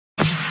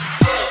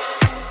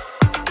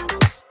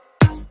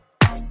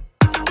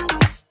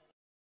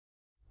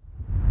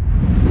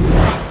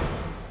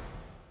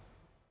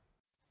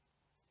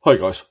Hi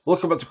guys,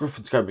 welcome back to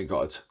Griffins Gaming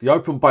Guide. The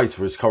open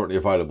beta is currently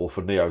available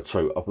for Nioh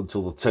 2 up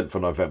until the 10th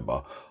of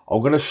November.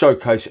 I'm going to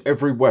showcase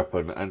every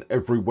weapon and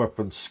every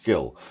weapon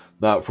skill.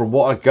 Now, from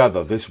what I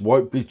gather, this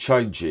won't be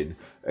changing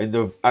in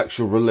the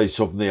actual release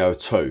of Nioh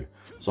 2.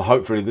 So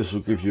hopefully this will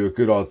give you a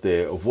good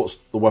idea of what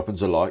the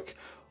weapons are like,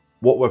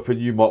 what weapon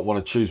you might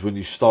want to choose when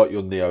you start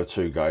your Nioh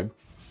 2 game,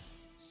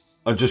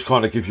 and just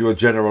kind of give you a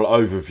general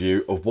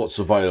overview of what's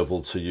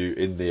available to you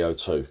in Nioh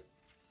 2.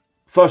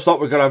 First up,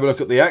 we're going to have a look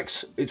at the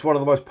axe. It's one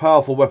of the most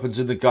powerful weapons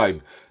in the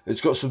game.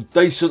 It's got some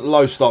decent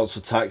low stance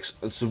attacks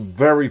and some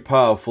very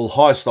powerful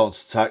high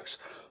stance attacks,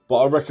 but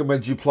I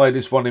recommend you play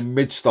this one in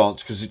mid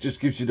stance because it just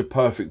gives you the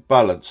perfect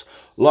balance,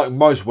 like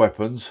most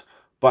weapons,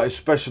 but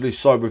especially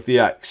so with the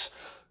axe.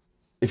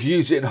 If you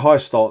use it in high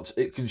stance,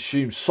 it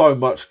consumes so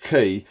much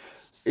ki,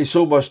 it's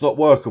almost not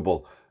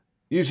workable.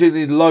 Using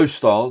it in low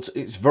stance,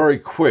 it's very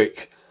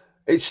quick.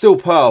 It's still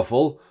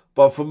powerful,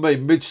 but for me,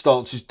 mid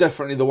stance is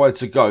definitely the way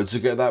to go to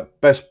get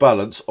that best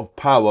balance of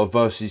power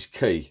versus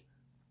ki.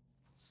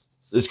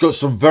 It's got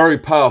some very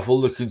powerful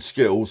looking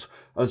skills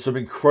and some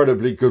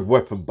incredibly good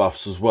weapon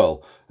buffs as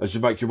well as you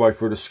make your way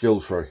through the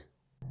skill tree.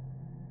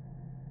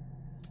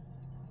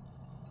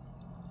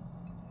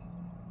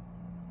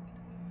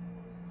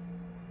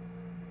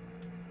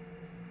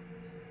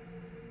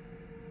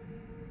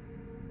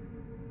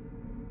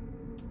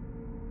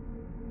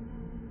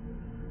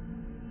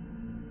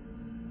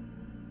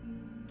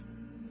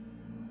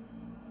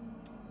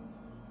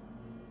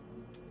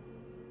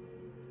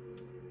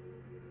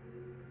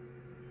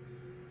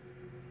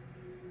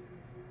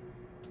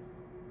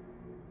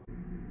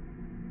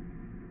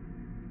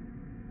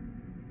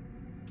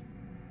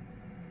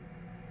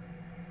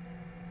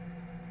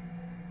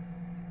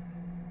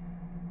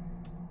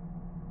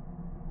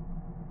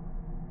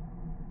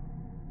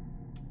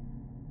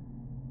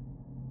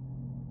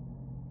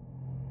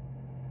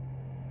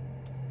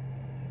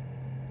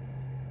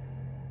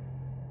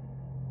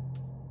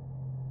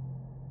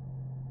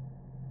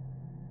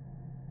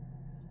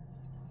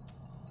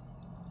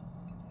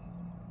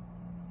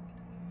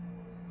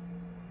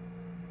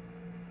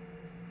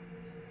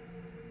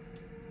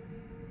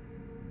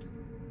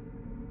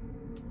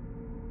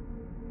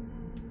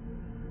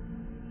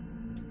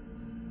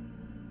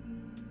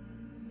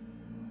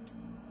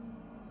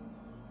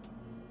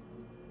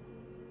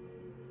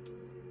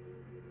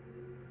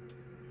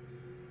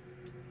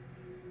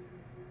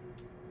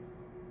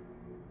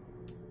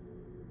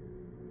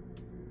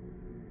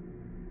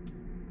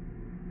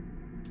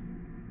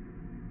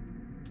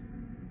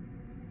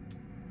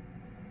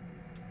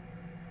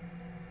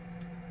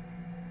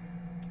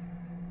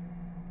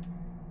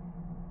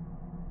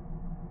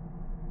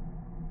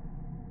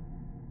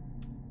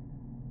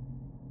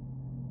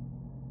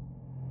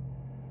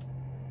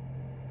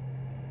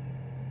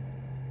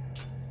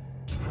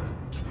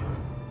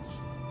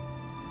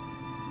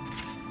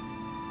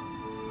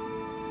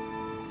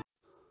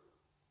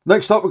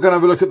 Next up, we're going to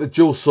have a look at the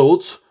dual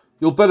swords.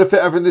 You'll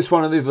benefit having this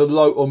one in either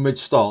low or mid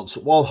stance.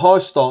 While high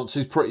stance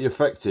is pretty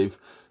effective,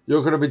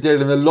 you're going to be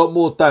dealing a lot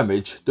more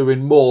damage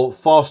doing more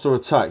faster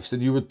attacks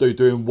than you would do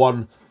doing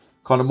one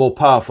kind of more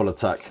powerful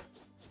attack.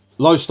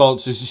 Low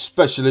stance is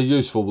especially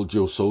useful with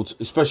dual swords,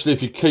 especially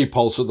if you ki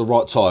pulse at the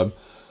right time.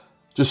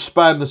 Just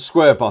spam the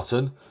square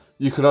button,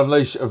 you can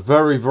unleash a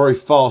very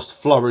fast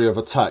flurry of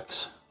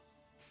attacks.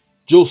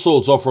 Dual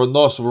swords offer a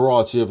nice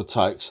variety of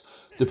attacks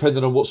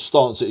depending on what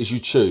stance it is you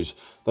choose.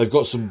 They've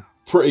got some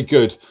pretty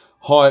good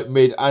high,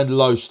 mid and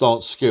low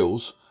stance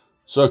skills.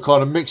 So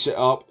kind of mix it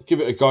up, give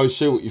it a go,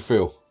 see what you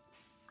feel.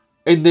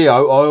 In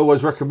Nioh, I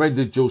always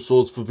recommended dual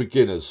swords for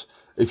beginners.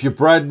 If you're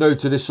brand new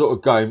to this sort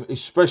of game,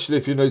 especially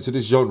if you're new to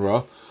this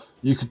genre,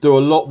 you could do a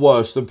lot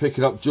worse than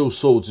picking up dual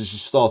swords as your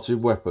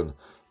starting weapon.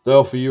 They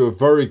offer you a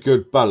very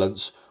good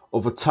balance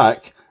of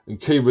attack and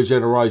ki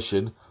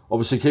regeneration,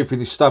 obviously keeping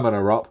your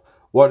stamina up,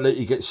 won't let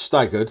you get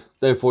staggered,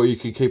 therefore you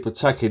can keep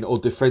attacking or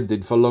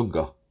defending for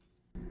longer.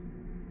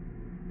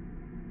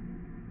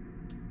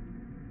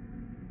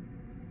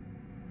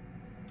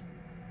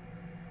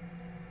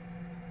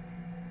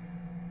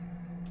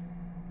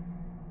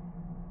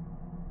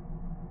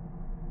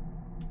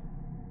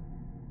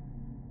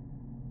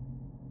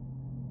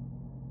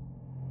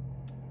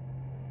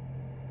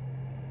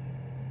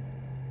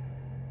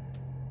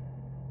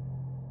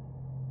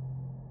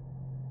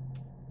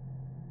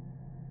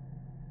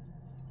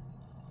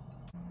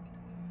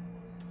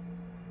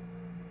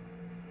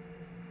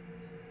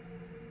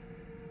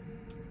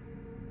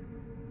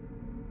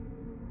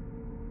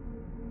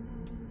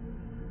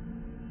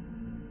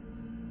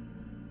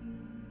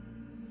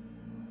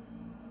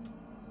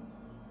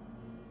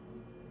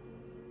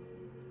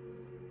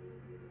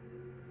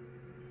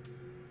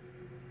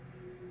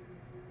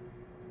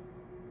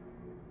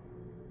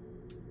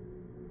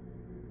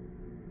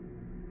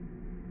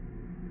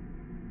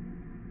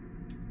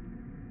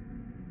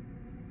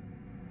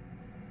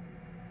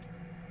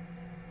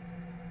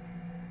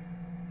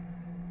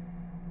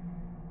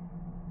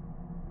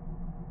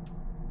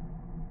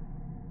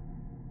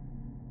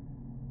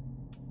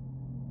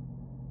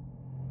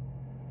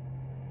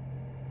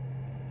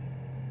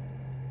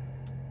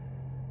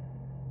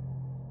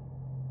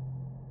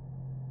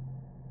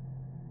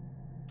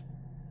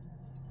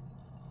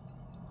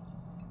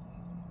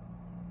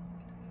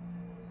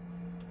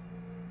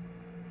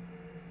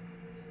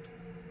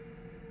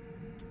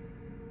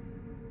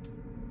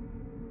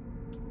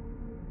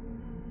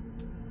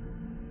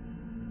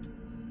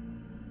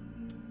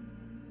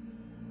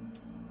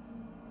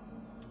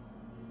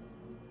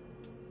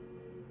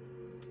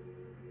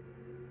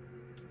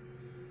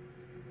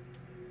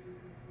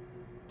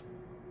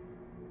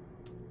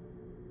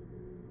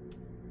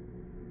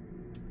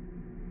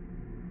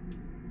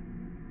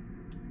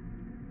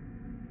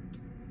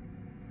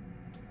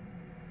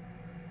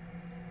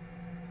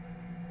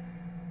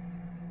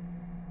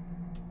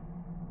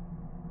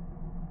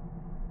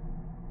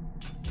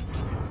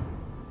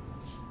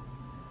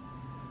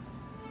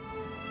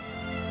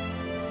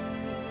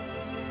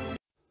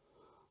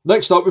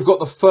 Next up, we've got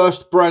the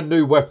first brand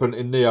new weapon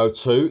in Nioh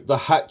 2, the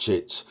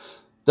hatchets.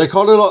 They're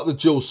kind of like the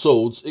dual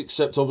swords,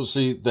 except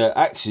obviously they're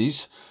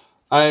axes,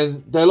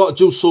 and they're like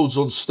dual swords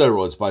on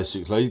steroids,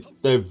 basically.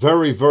 They're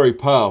very, very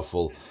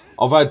powerful.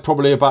 I've had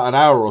probably about an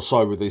hour or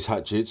so with these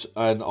hatchets,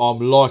 and I'm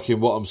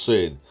liking what I'm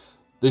seeing.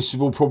 This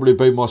will probably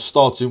be my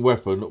starting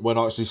weapon when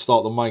I actually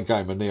start the main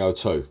game in Nioh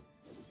 2.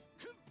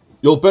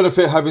 You'll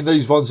benefit having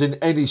these ones in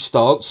any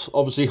stance,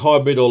 obviously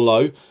high, mid or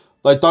low.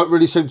 They don't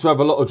really seem to have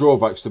a lot of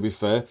drawbacks, to be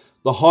fair.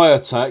 The high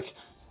attack,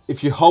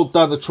 if you hold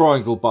down the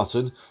triangle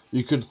button,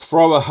 you can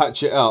throw a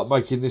hatchet out,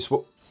 making this,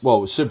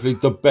 well, simply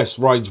the best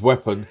ranged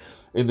weapon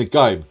in the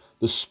game.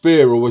 The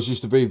spear always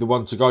used to be the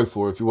one to go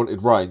for if you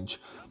wanted range,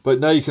 but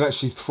now you can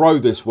actually throw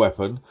this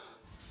weapon.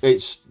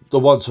 It's the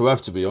one to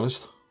have, to be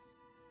honest.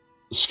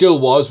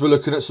 Skill-wise, we're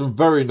looking at some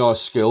very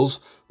nice skills.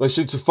 They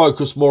seem to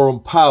focus more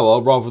on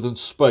power rather than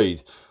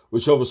speed,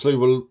 which obviously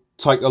will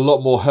take a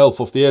lot more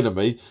health off the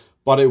enemy,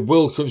 but it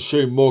will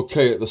consume more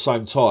ki at the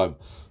same time.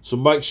 So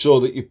make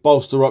sure that you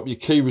bolster up your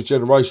ki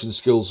regeneration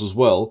skills as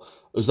well,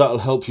 as that will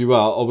help you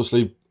out,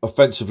 obviously,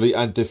 offensively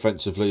and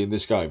defensively in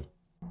this game.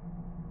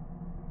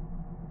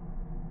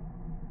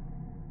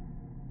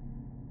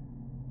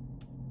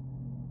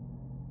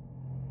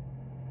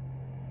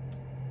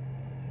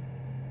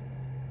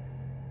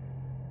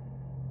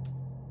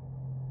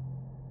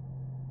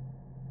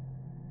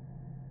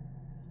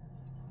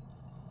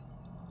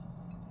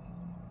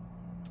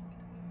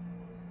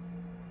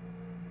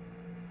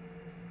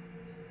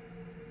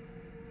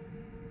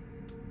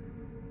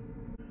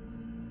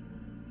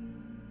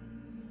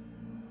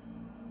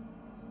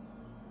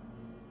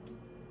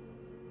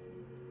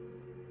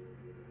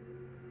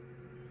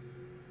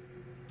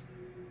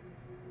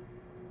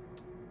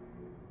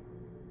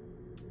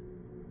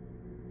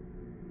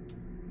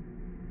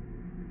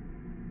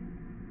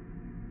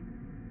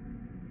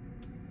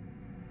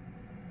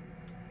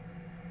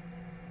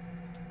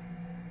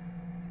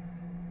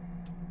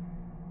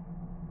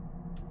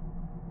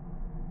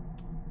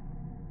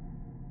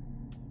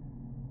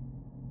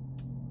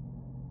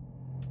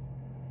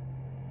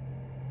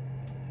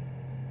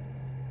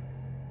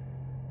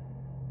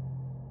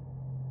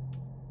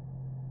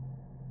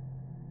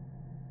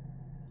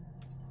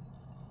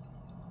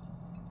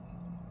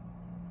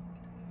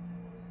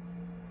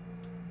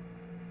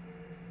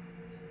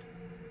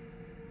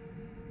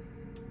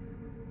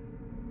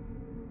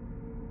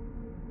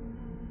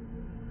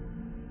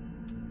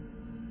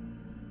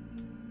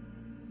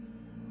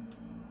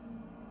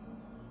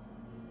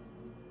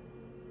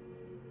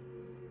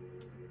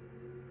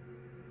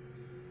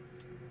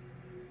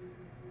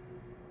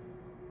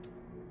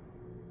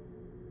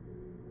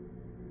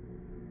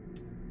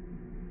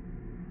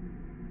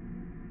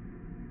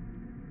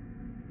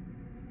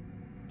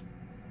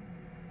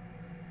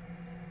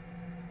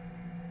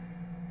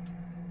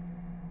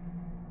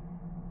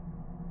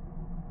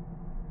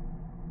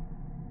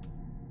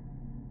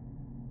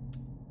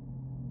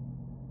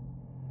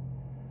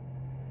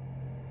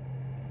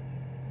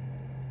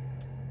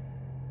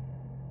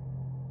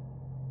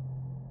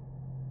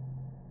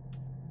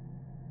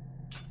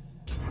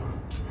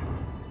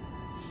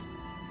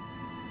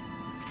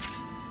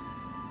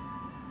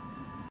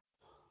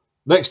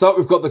 Next up,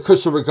 we've got the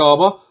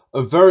Kusarigama,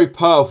 a very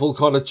powerful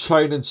kind of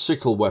chain and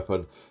sickle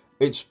weapon.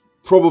 It's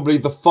probably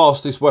the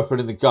fastest weapon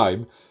in the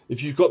game.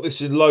 If you've got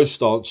this in low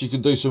stance, you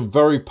can do some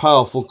very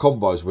powerful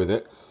combos with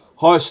it.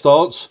 High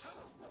stance,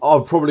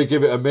 I'd probably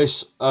give it a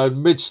miss.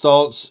 And mid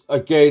stance,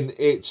 again,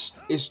 it's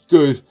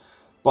good,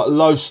 but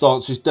low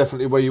stance is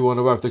definitely where you want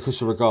to have the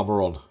Kusarigama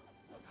on.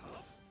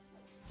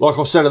 Like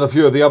I've said in a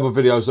few of the other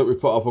videos that we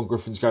put up on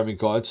Griffins Gaming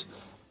Guides,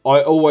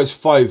 I always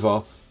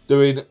favour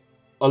doing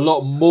a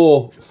lot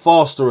more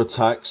faster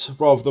attacks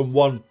rather than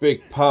one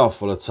big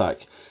powerful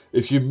attack.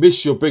 If you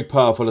miss your big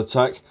powerful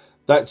attack,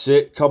 that's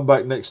it, come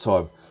back next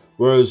time.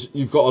 Whereas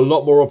you've got a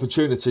lot more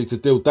opportunity to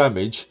deal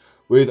damage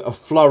with a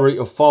flurry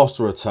of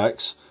faster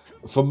attacks.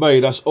 For me,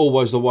 that's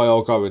always the way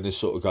I'll go in this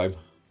sort of game.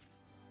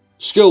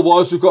 Skill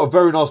wise, we've got a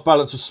very nice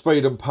balance of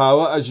speed and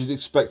power, as you'd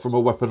expect from a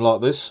weapon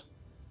like this.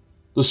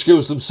 The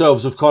skills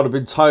themselves have kind of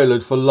been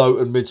tailored for low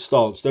and mid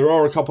stance. There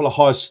are a couple of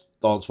high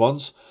stance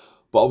ones,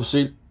 but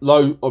obviously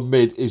low or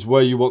mid is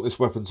where you want this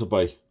weapon to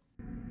be.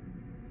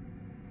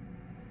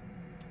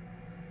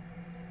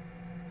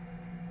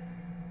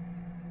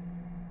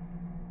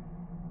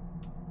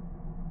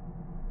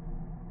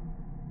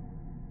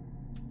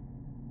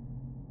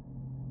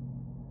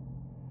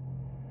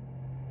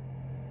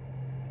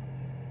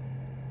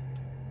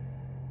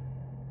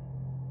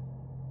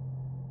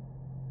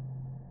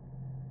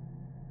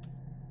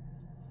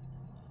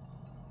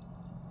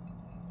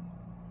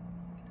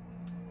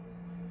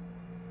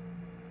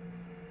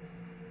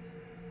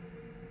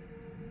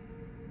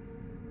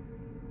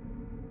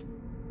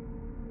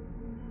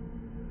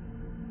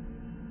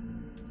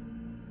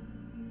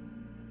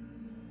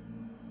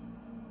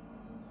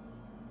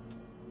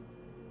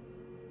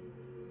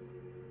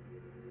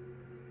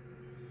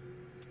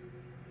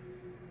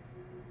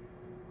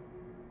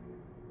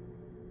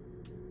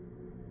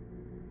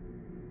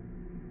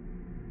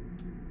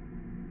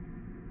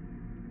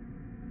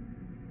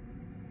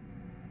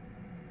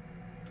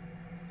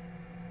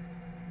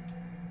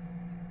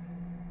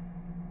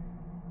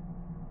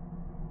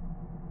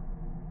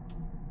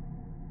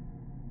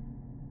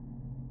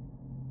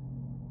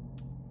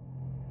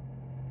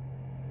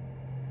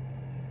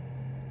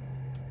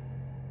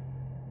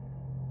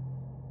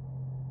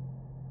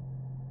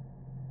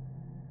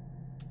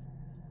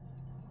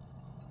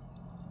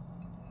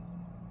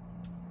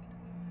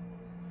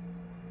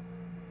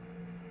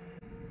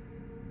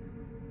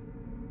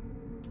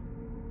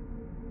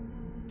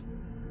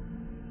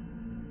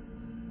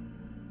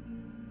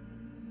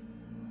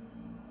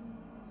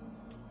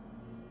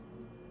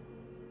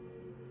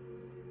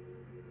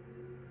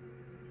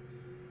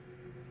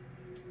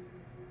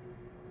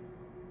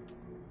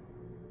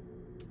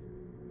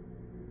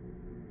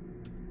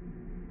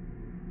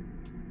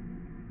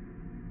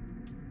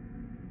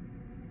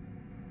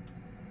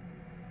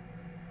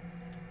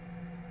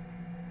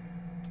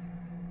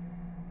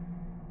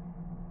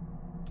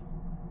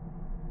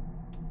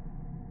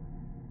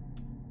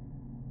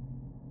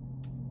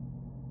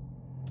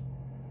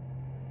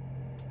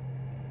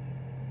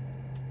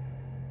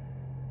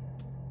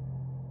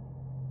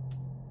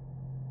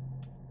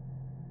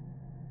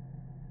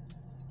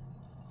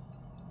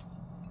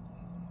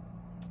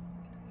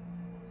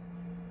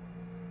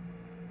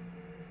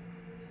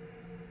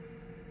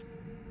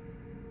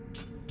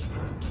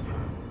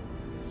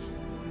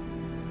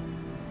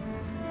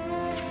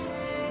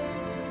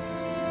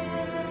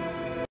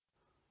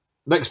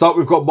 Next up,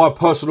 we've got my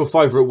personal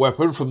favourite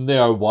weapon from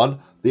Nioh 1,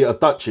 the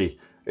Adachi.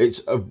 It's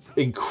an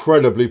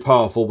incredibly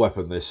powerful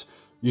weapon, this.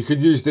 You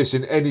can use this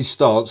in any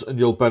stance and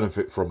you'll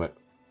benefit from it.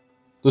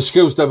 The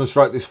skills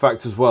demonstrate this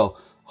fact as well.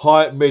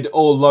 High, mid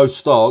or low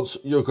stance,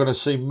 you're going to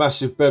see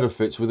massive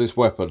benefits with this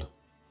weapon.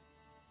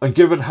 And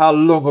given how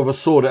long of a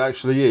sword it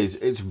actually is,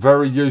 it's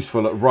very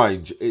useful at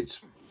range. I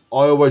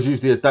always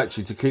use the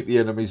Adachi to keep the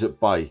enemies at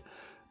bay,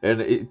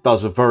 and it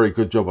does a very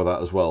good job of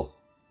that as well.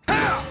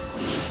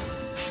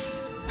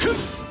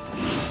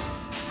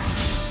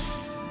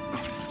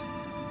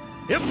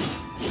 Yep.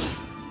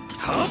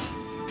 Huh?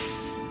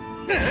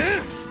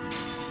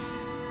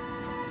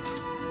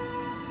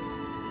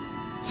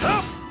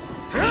 Stop.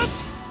 Huh?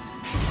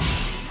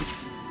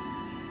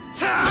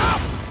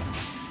 Stop.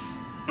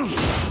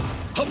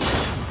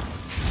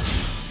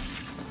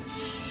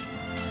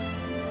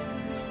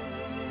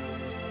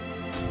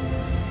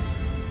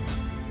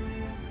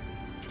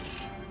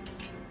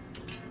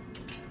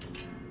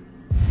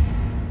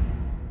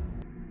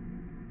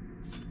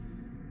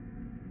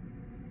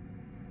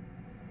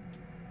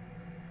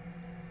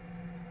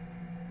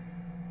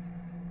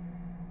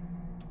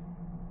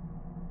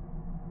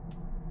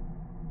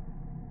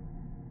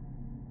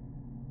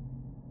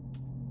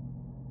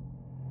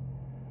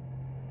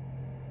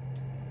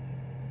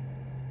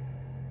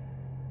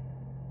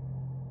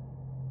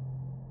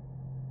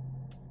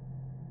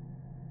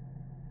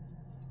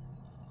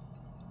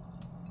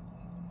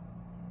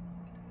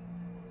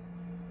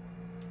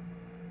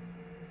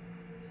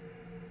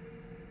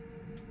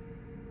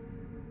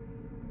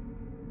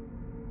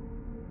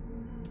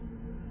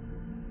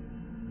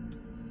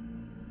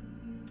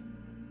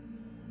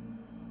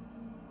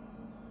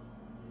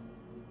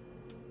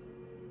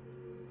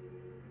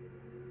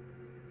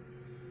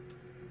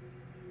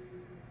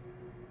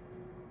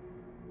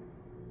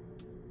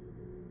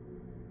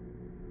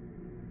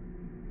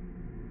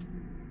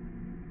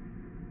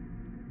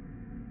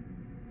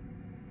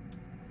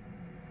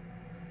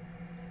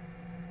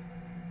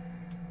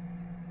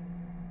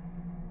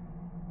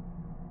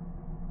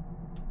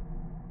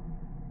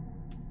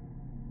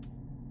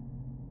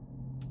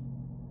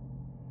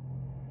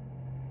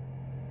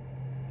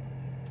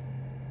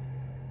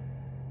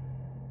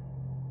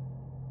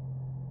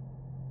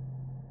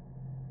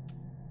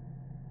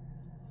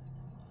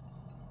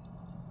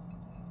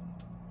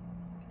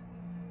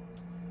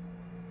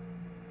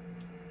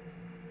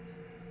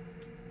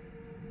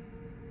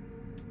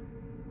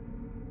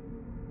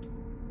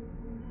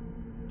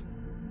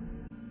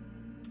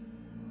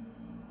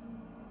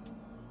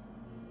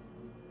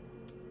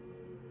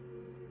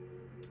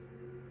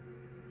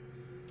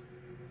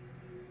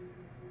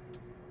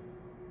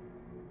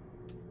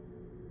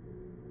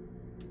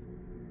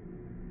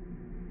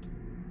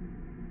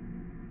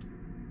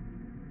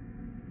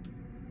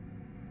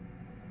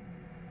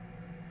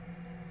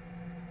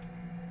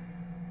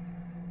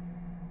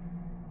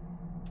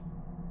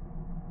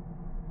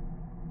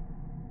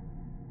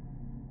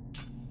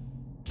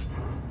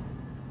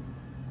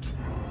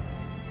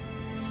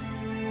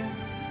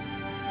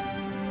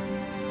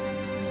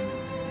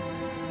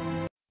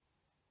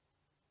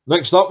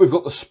 Next up, we've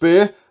got the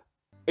spear.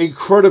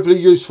 Incredibly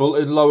useful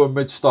in low and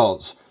mid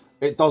stance.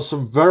 It does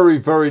some very,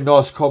 very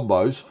nice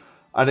combos,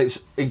 and it's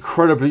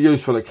incredibly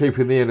useful at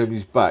keeping the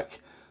enemies back.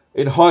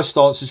 In high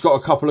stance, it's got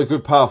a couple of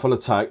good powerful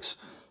attacks,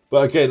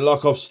 but again,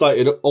 like I've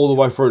stated all the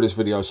way through this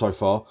video so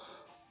far,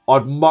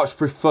 I'd much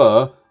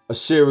prefer a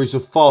series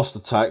of fast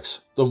attacks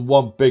than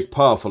one big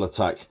powerful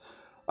attack,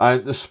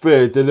 and the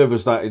spear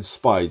delivers that in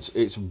spades.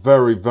 It's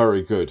very,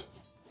 very good.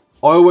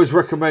 I always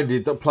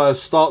recommended that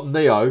players start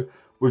Nioh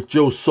with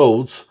dual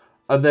swords,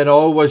 and then I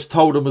always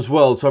told them as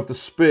well to have the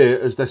spear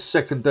as their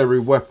secondary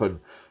weapon,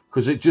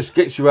 because it just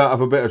gets you out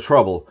of a bit of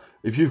trouble.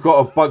 If you've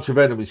got a bunch of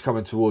enemies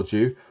coming towards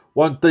you,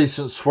 one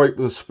decent sweep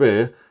with a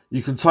spear,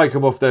 you can take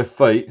them off their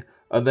feet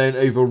and then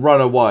either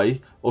run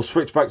away or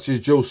switch back to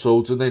your dual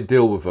swords and then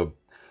deal with them.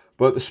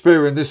 But the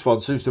spear in this one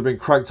seems to have been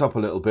cranked up a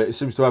little bit. It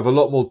seems to have a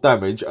lot more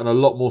damage and a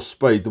lot more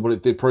speed than what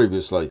it did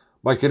previously,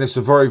 making this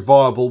a very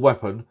viable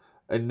weapon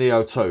in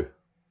Nioh 2.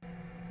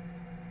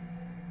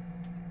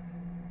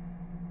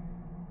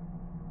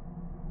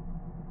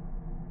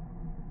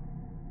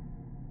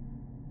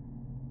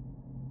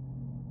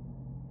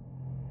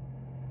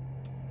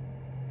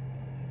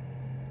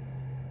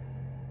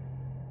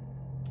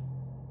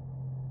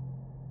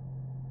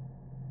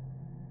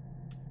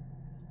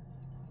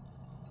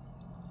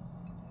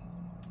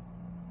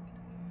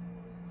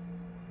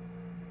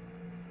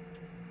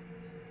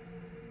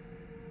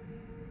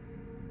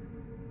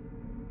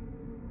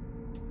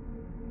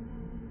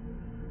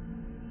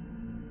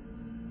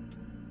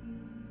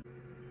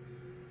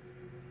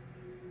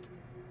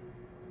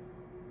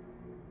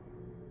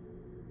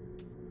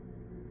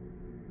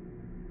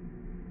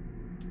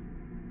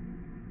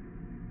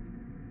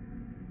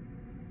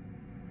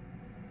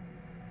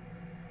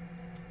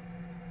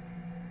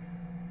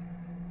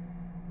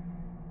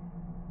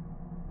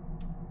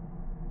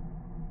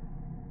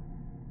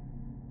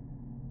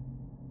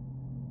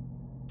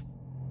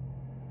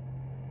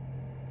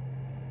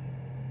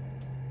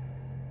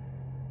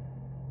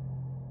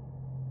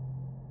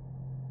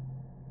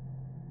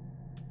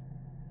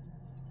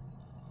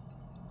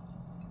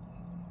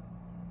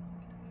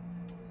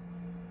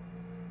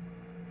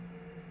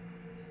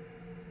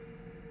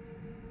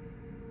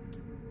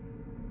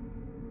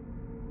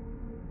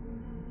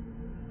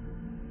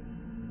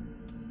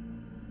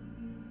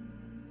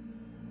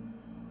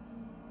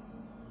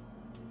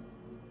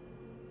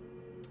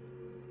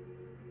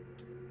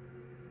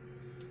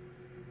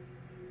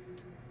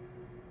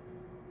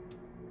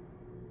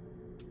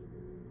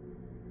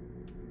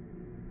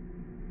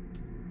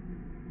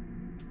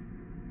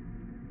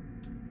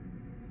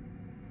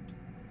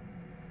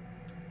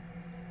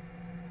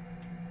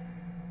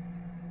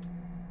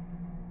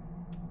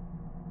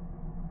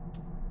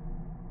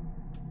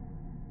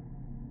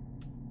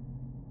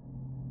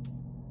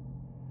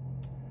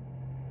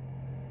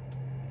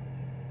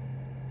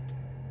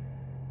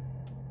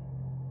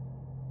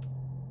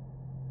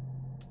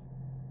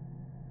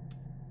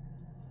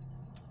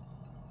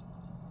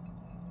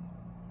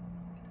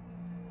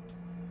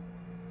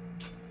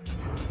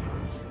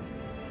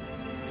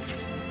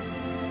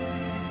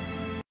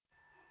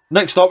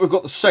 Next up, we've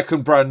got the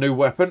second brand new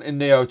weapon in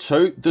Nioh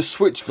 2, the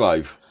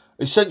Switchglaive.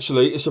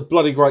 Essentially, it's a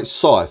bloody great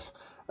scythe,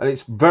 and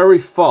it's very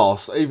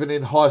fast, even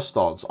in high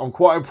stance. I'm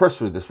quite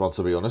impressed with this one,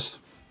 to be honest.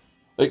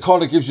 It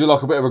kind of gives you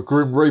like a bit of a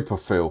Grim Reaper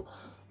feel.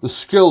 The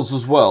skills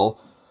as well,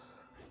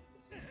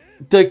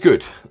 they're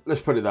good.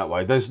 Let's put it that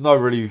way. There's no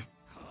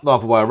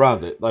other way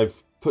around it. They've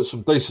put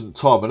some decent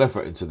time and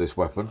effort into this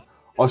weapon.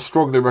 I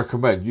strongly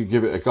recommend you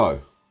give it a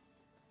go.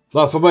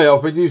 Now for me,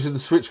 I've been using the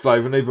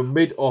Switchglaive in either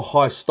mid or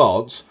high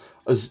stance,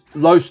 as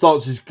low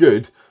stance is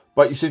good,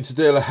 but you seem to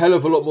deal a hell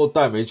of a lot more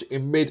damage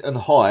in mid and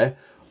high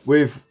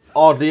with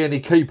hardly any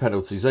key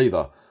penalties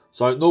either.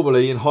 So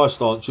normally in high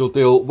stance you'll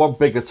deal one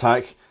big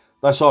attack,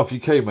 that's half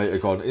your key meter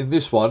gone. In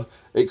this one,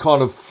 it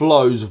kind of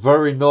flows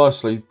very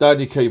nicely down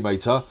your key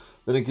meter,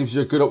 then it gives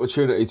you a good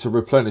opportunity to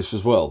replenish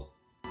as well.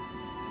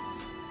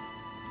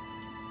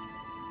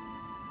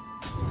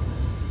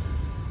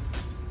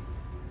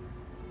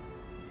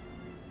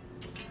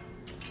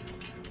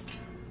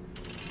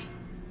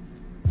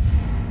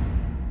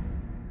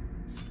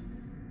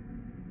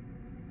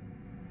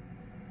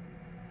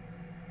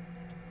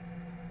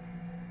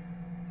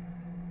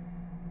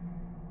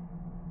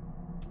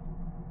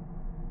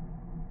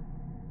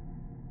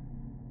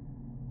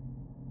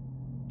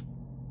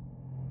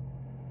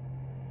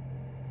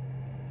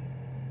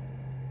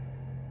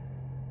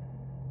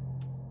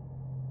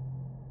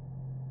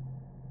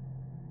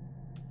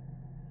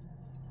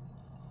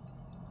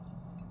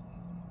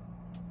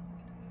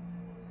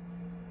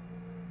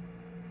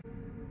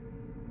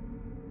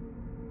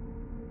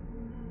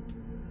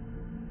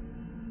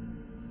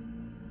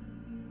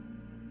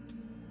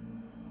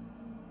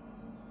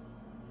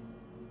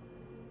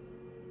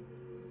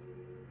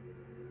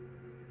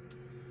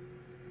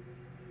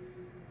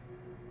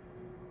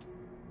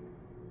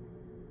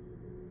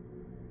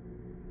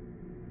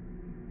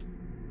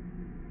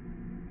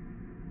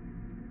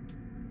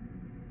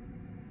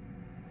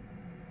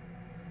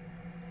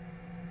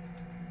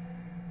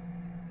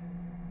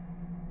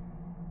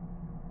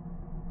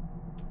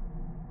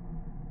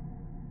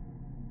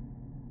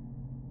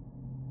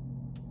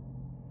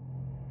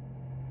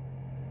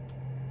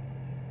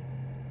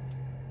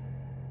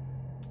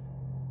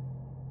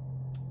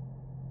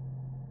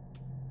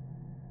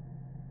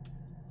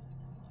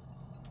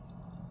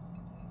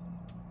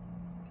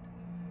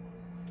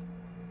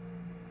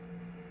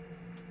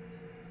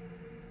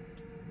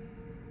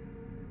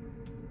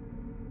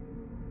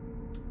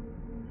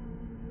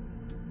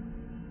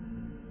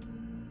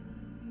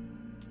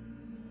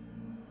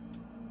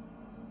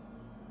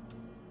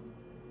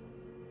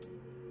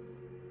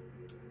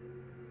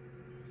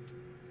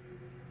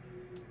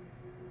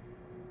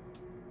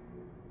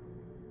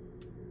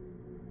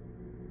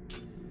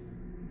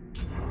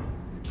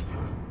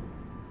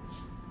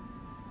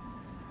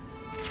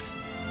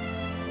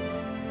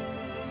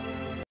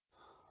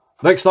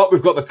 Next up,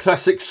 we've got the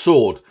classic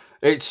sword.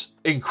 It's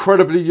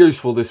incredibly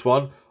useful, this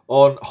one,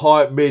 on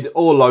high, mid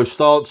or low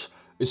stance.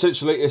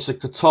 Essentially, it's a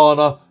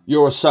katana,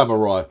 you're a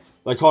samurai.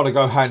 They kind of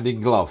go hand in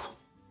glove.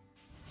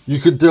 You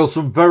can deal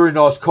some very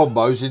nice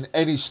combos in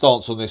any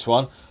stance on this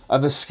one,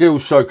 and the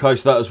skills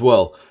showcase that as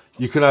well.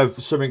 You can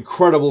have some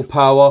incredible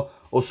power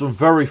or some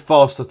very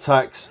fast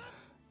attacks.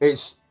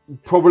 It's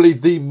probably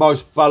the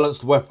most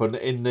balanced weapon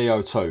in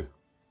Nioh 2.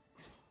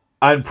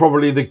 And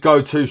probably the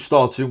go-to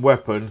starting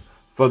weapon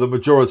for the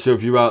majority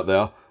of you out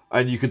there,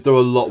 and you could do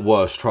a lot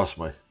worse, trust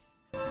me.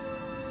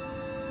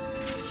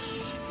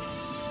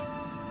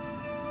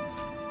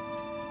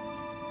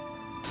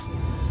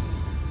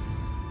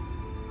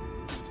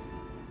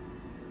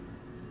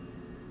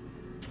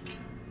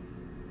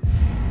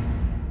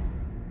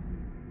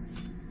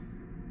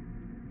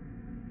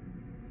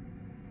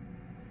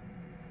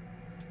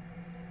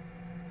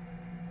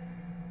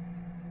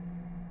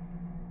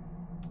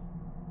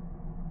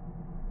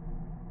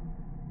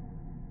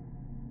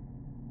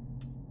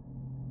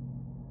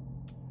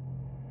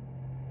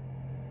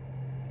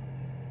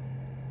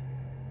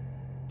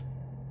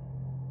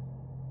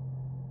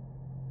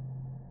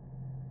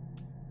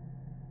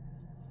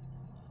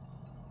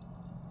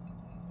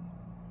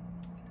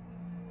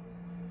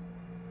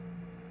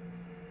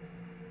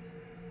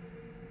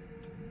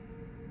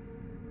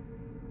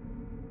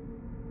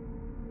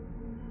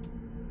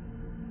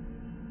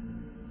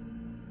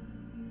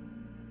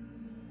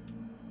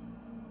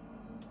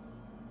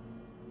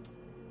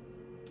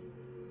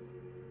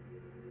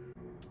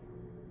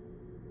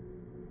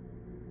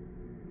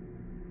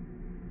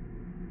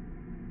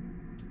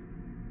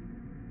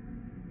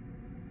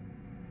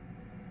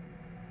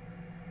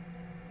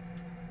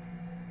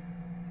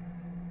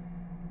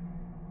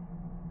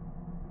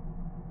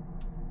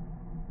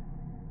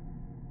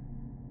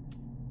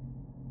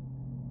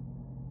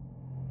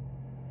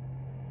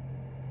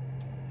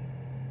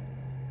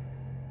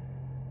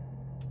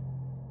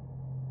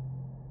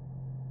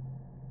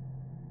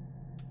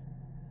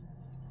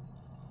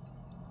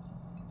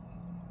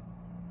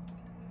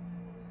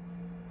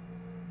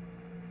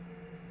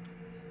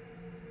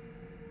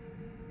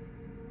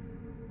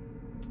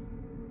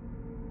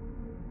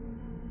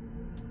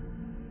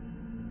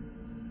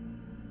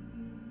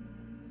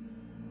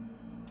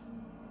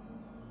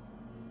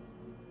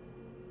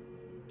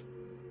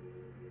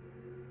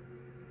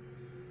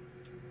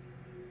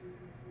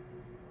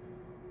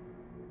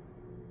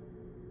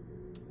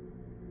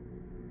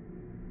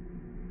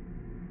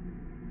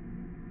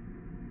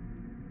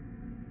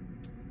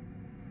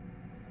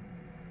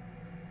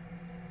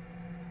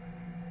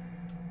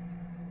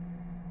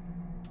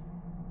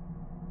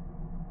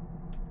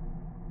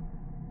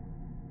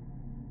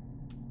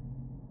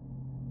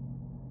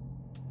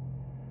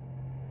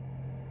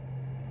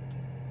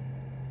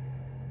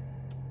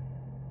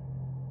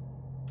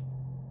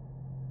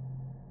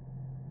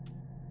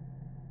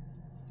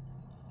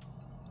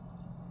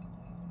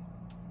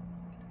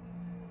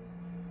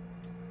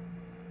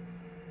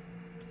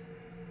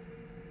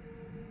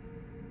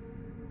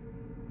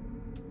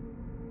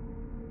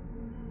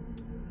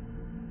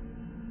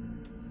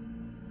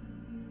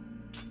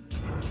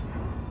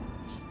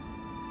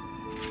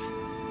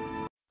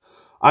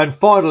 And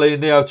finally,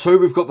 in Nioh 2,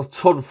 we've got the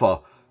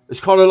Tonfa.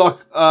 It's kind of like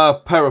a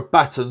pair of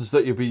batons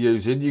that you'll be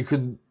using. You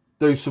can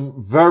do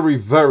some very,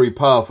 very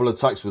powerful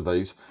attacks with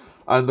these.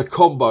 And the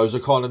combos are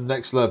kind of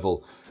next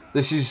level.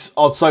 This is,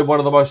 I'd say, one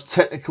of the most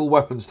technical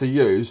weapons to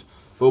use.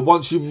 But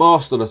once you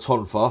master the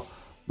Tonfa,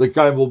 the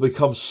game will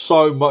become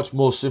so much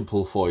more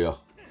simple for you.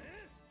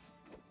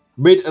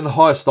 Mid and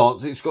high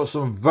stance, it's got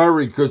some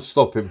very good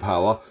stopping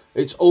power.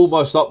 It's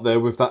almost up there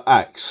with the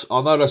axe.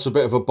 I know that's a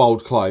bit of a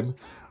bold claim.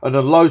 And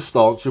a low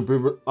stance, you'll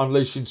be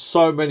unleashing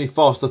so many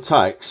fast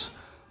attacks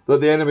that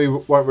the enemy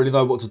won't really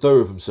know what to do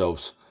with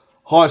themselves.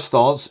 High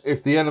stance,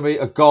 if the enemy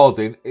are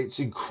guarding, it's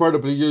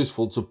incredibly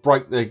useful to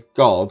break their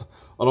guard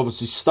and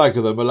obviously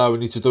stagger them,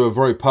 allowing you to do a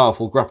very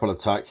powerful grapple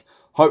attack,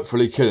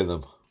 hopefully killing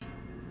them.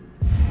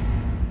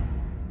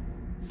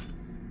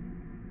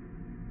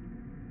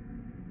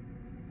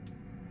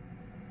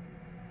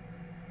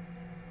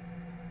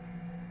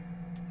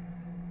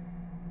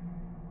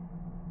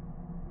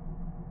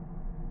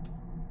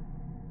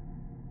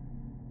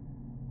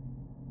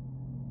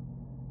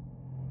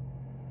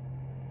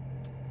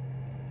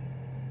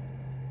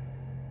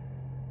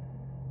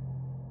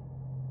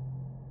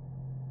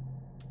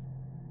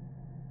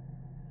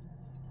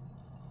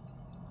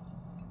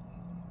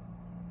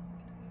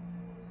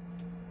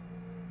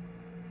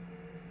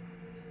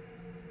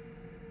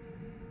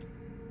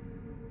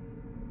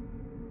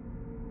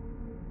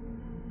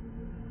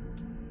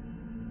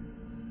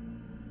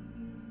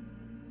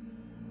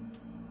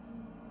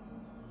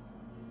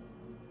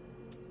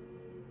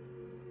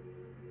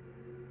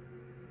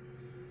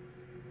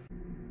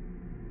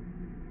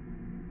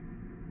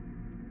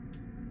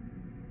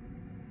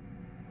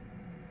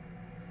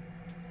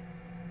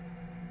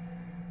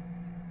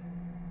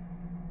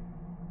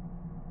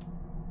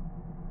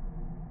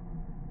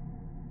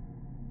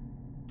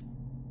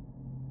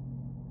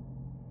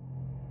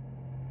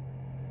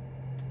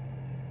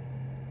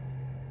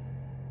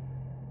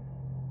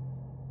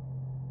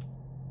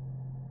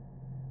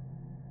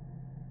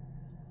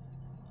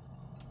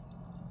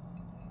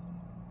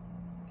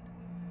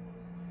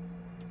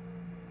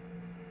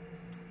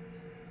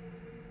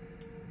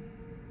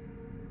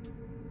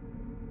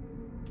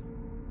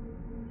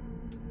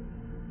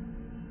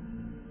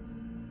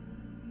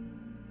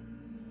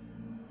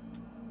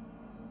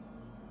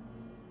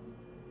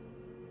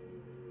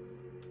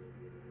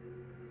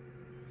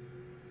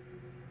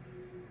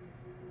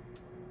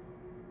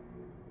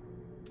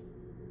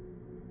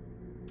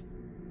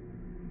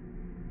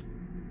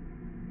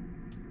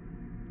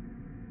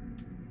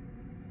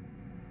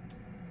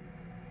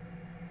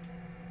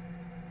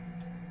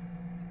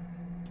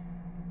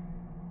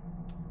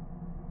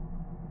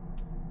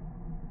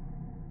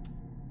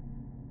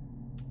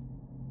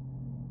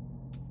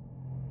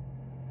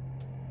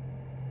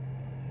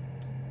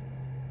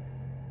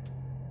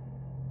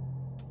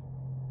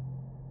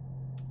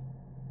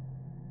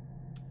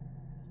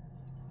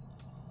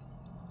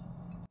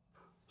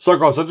 So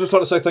guys, I'd just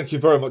like to say thank you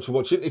very much for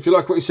watching. If you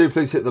like what you see,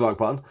 please hit the like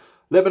button.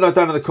 Let me know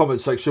down in the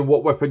comments section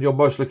what weapon you're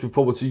most looking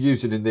forward to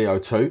using in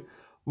Nioh 2.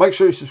 Make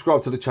sure you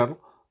subscribe to the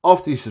channel.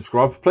 After you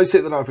subscribe, please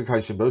hit the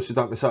notification bell so you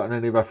don't miss out on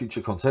any of our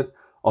future content.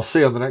 I'll see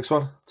you on the next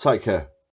one. Take care.